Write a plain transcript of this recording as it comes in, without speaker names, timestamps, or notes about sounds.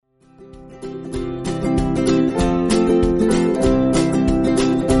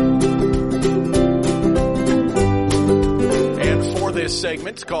this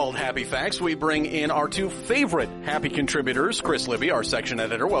segment called Happy Facts, we bring in our two favorite happy contributors, Chris Libby, our section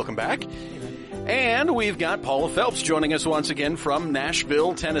editor. Welcome back. And we've got Paula Phelps joining us once again from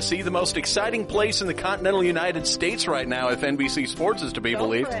Nashville, Tennessee, the most exciting place in the continental United States right now, if NBC Sports is to be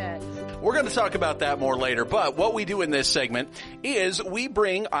believed. We're going to talk about that more later, but what we do in this segment is we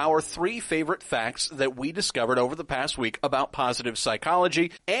bring our three favorite facts that we discovered over the past week about positive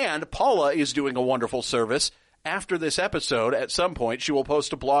psychology, and Paula is doing a wonderful service. After this episode, at some point, she will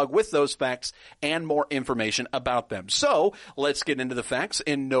post a blog with those facts and more information about them. So, let's get into the facts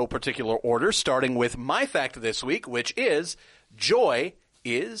in no particular order, starting with my fact this week, which is joy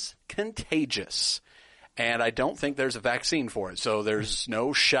is contagious. And I don't think there's a vaccine for it. So there's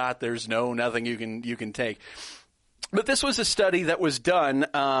no shot, there's nothing you can take. But this was a study that was done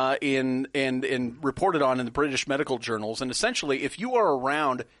and reported on in the British medical journals. And essentially, if you are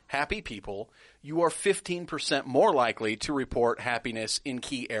around happy people, you are 15% more likely to report happiness in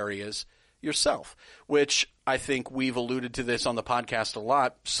key areas yourself, which I think we've alluded to this on the podcast a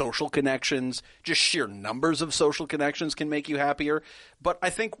lot. Social connections, just sheer numbers of social connections can make you happier. But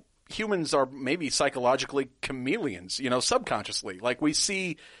I think humans are maybe psychologically chameleons, subconsciously. Like we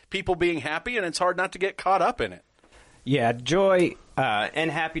see people being happy and it's hard not to get caught up in it. Yeah, joy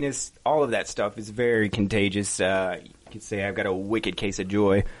and happiness, all of that stuff is very contagious. You could say I've got a wicked case of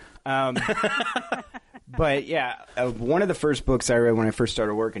joy. But yeah, one of the first books I read when I first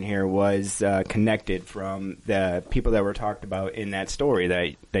started working here was Connected, from the people that were talked about in that story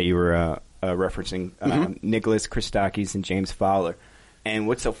that you were referencing, Nicholas Christakis and James Fowler. And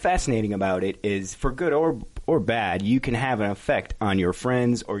what's so fascinating about it is, for good or bad, you can have an effect on your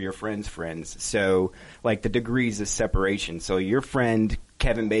friends or your friends' friends. So, like the degrees of separation. So your friend,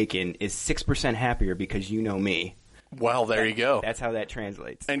 Kevin Bacon, is 6% happier because you know me. Well, there you go. That's how that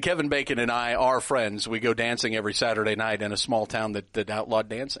translates. And Kevin Bacon and I are friends. We go dancing every Saturday night in a small town that outlawed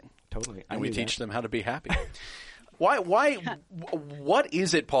dancing. Totally. And we teach them how to be happy. What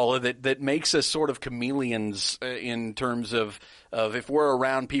is it, Paula, that makes us sort of chameleons in terms of if we're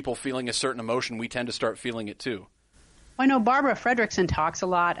around people feeling a certain emotion, we tend to start feeling it too? Well, I know Barbara Fredrickson talks a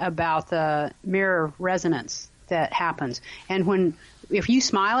lot about the mirror resonance that happens. And if you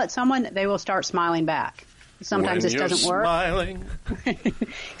smile at someone, they will start smiling back. Sometimes this doesn't work.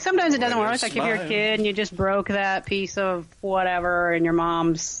 Sometimes it doesn't work. Like if you're a kid and you just broke that piece of whatever and your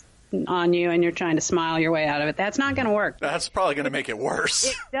mom's on you and you're trying to smile your way out of it. That's not going to work. That's probably going to make it worse.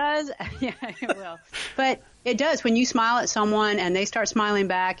 It does. Yeah, it will. But it does. When you smile at someone and they start smiling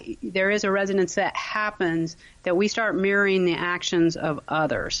back, there is a resonance that happens that we start mirroring the actions of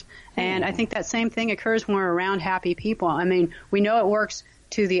others. And I think that same thing occurs when we're around happy people. I mean, we know it works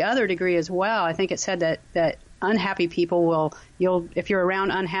to the other degree as well. I think it said that unhappy people if you're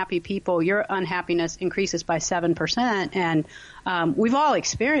around unhappy people, your unhappiness increases by 7%. And we've all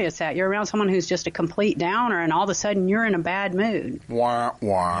experienced that. You're around someone who's just a complete downer, and all of a sudden you're in a bad mood. Wah,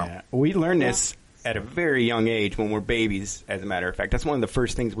 wah. Yeah. We learn this at a very young age when we're babies, as a matter of fact. That's one of the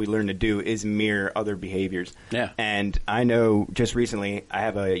first things we learn to do is mirror other behaviors. Yeah. And I know just recently, I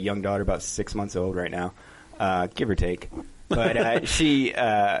have a young daughter about 6 months old right now, give or take. But she...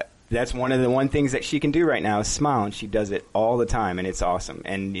 that's one of the things that she can do right now is smile, and she does it all the time, and it's awesome.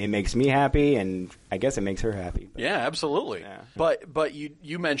 And it makes me happy, and I guess it makes her happy. But, yeah, absolutely. Yeah. But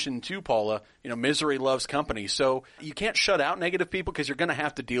you mentioned too, Paula, misery loves company. So you can't shut out negative people because you're going to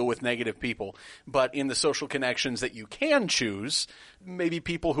have to deal with negative people. But in the social connections that you can choose, maybe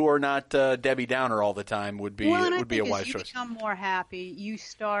people who are not Debbie Downer all the time would be a wise choice. As you become more happy, you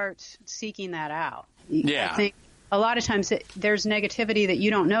start seeking that out. Yeah. I think a lot of times there's negativity that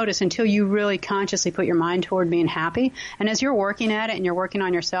you don't notice until you really consciously put your mind toward being happy. And as you're working at it and you're working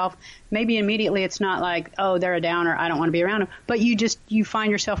on yourself, maybe immediately it's not like, oh, they're a downer, I don't want to be around them. But you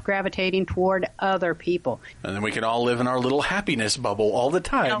find yourself gravitating toward other people. And then we can all live in our little happiness bubble all the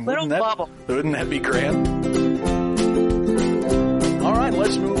time. Wouldn't that be grand? All right,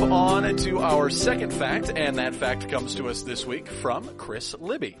 let's move on to our second fact. And that fact comes to us this week from Chris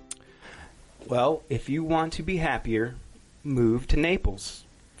Libby. Well, if you want to be happier, move to Naples,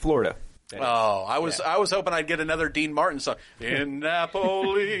 Florida. I was hoping I'd get another Dean Martin song. In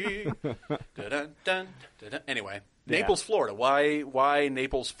Napoli. Anyway, Naples, Florida. Why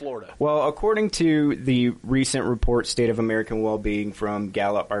Naples, Florida? Well, according to the recent report, State of American Wellbeing from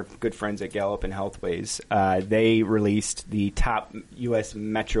Gallup, our good friends at Gallup and Healthways, they released the top U.S.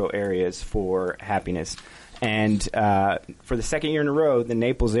 metro areas for happiness. And for the second year in a row, the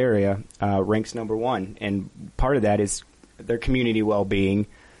Naples area ranks number one. And part of that is their community well-being,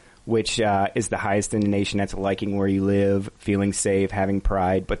 which is the highest in the nation. That's liking where you live, feeling safe, having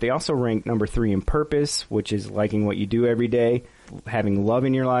pride. But they also rank number 3 in purpose, which is liking what you do every day. having love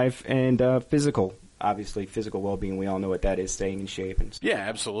in your life, and physical well-being. We all know what that is, staying in shape. Yeah,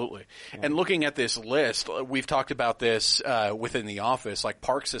 absolutely. Yeah. And looking at this list, we've talked about this within the office. Like,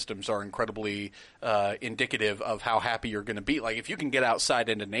 park systems are incredibly indicative of how happy you're going to be. Like, if you can get outside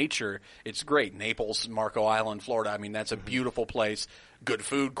into nature, it's great. Naples, Marco Island, Florida, I mean, that's a beautiful place. Good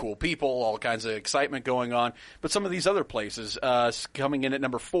food, cool people, all kinds of excitement going on. But some of these other places, coming in at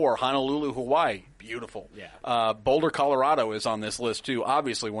number 4, Honolulu, Hawaii, beautiful. Yeah. Boulder, Colorado is on this list too.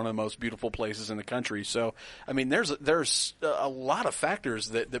 Obviously, one of the most beautiful places in the country. So, I mean, there's a lot of factors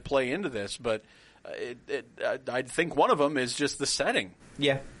that play into this, but I think one of them is just the setting.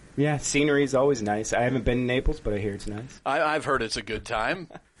 Yeah. Yeah, scenery is always nice. I haven't been in Naples, but I hear it's nice. I've heard it's a good time.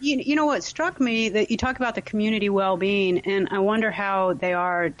 You know what struck me, that you talk about the community well-being, and I wonder how they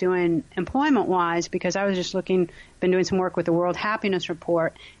are doing employment-wise, because I was just been doing some work with the World Happiness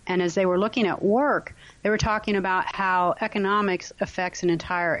Report, and as they were looking at work, they were talking about how economics affects an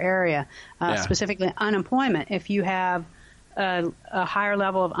entire area, specifically unemployment. If you have a higher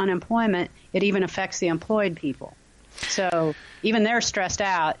level of unemployment, it even affects the employed people. So even they're stressed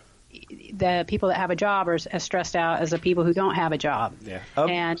out. The people that have a job are as stressed out as the people who don't have a job. Yeah.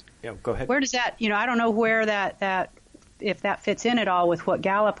 And go ahead. Where does that, I don't know where that if that fits in at all with what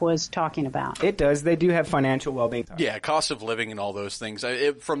Gallup was talking about. It does. They do have financial well-being. Yeah, cost of living and all those things.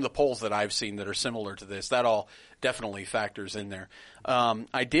 From the polls that I've seen that are similar to this, that all definitely factors in there.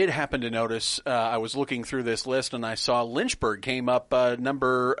 I did happen to notice, I was looking through this list and I saw Lynchburg came up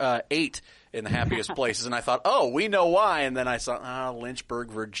number 8 in the happiest places, and I thought, we know why, and then I saw,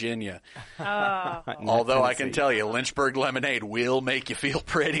 Lynchburg, Virginia. Although I can tell you, Lynchburg lemonade will make you feel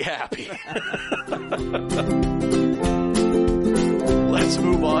pretty happy. Let's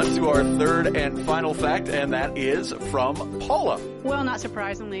move on to our third and final fact, and that is from Paula. Well, not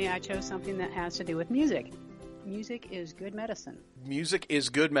surprisingly, I chose something that has to do with music. Music is good medicine. Music is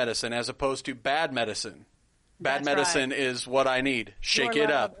good medicine as opposed to bad medicine. Bad That's medicine right. is what I need. Shake Your it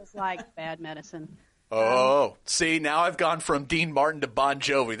love up. is like bad medicine. See, now I've gone from Dean Martin to Bon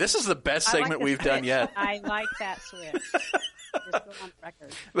Jovi. This is the best segment we've done yet. I like that switch. Just go on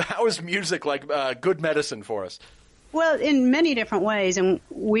record. That was music like good medicine for us. Well, in many different ways, and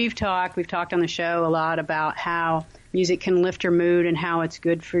we've talked on the show a lot about how music can lift your mood and how it's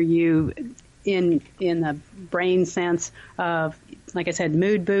good for you in the brain sense of, like I said,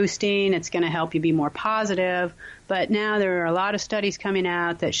 mood boosting. It's going to help you be more positive. But now there are a lot of studies coming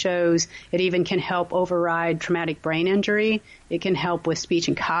out that shows it even can help override traumatic brain injury. It can help with speech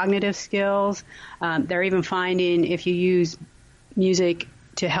and cognitive skills. They're even finding if you use music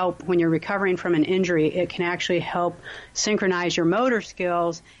to help when you're recovering from an injury, it can actually help synchronize your motor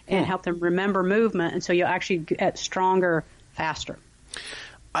skills and help them remember movement. And so you'll actually get stronger faster.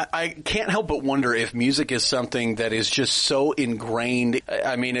 I can't help but wonder if music is something that is just so ingrained.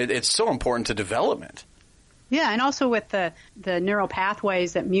 I mean, it's so important to development. Yeah, and also with the neural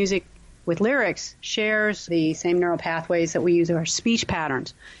pathways that music with lyrics shares the same neural pathways that we use in our speech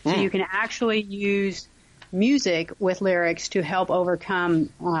patterns. So you can actually use music with lyrics to help overcome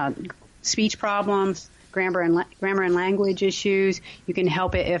speech problems, grammar and language issues. You can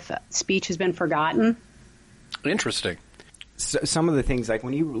help it if speech has been forgotten. Interesting. So, some of the things, like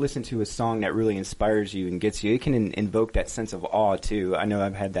when you listen to a song that really inspires you and gets you, it can invoke that sense of awe too. I know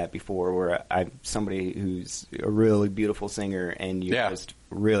I've had that before, where I'm somebody who's a really beautiful singer and you're just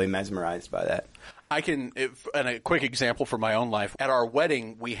really mesmerized by that. And a quick example from my own life. At our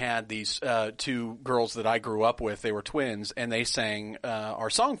wedding, we had these 2 girls that I grew up with. They were twins, and they sang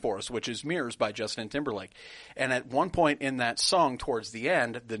our song for us, which is Mirrors by Justin Timberlake. And at one point in that song, towards the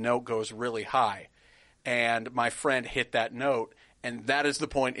end, the note goes really high. And my friend hit that note, and that is the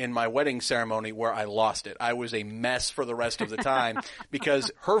point in my wedding ceremony where I lost it. I was a mess for the rest of the time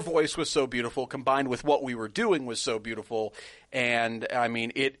because her voice was so beautiful, combined with what we were doing was so beautiful. And, I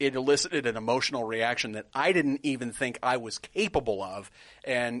mean, it elicited an emotional reaction that I didn't even think I was capable of.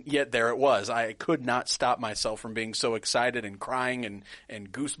 And yet there it was. I could not stop myself from being so excited and crying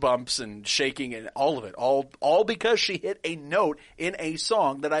and goosebumps and shaking and all of it. All because she hit a note in a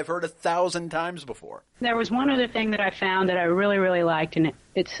song that I've heard 1,000 times before. There was one other thing that I found that I really, really liked, and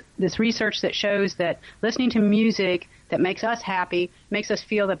it's this research that shows that listening to music that makes us happy makes us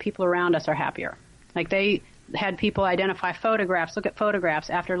feel that people around us are happier. Like they had people identify photographs, look at photographs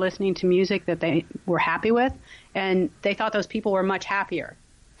after listening to music that they were happy with, and they thought those people were much happier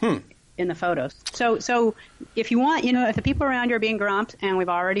in the photos. So if you want, if the people around you are being grumped, and we've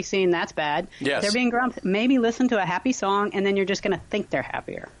already seen that's bad, yes. If they're being grumped, maybe listen to a happy song, and then you're just going to think they're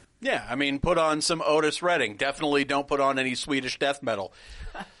happier. Yeah, I mean, put on some Otis Redding. Definitely don't put on any Swedish death metal.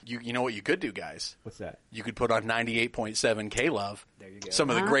 You know what you could do, guys? What's that? You could put on 98.7 K-Love. There you go. Some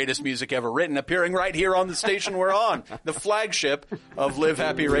of the greatest music ever written, appearing right here on the station we're on, the flagship of Live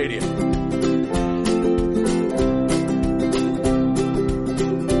Happy Radio.